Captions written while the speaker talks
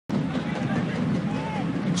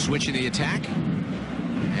Switching the attack.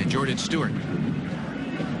 And Jordan Stewart.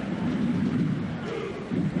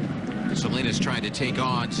 Salinas trying to take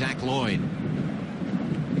on Zach Lloyd.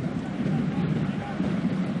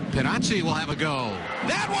 Pierazzi will have a go.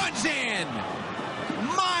 That one's in!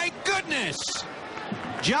 My goodness!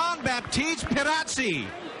 Jean-Baptiste Pierazzi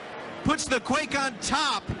puts the Quake on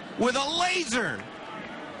top with a laser.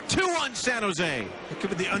 2-1 San Jose. It could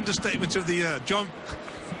be the understatement of the year.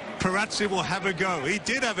 Pierazzi will have a go. He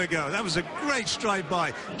did have a go. That was a great strike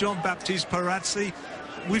by Jean-Baptiste Pierazzi.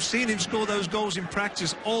 We've seen him score those goals in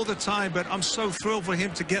practice all the time, but I'm so thrilled for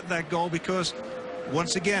him to get that goal because,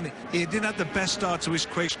 once again, he didn't have the best start to his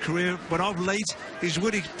Quakes career, but of late, he's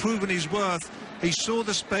really proven his worth. He saw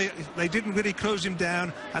the space, they didn't really close him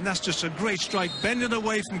down, and that's just a great strike, bending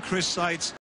away from Chris Seitz.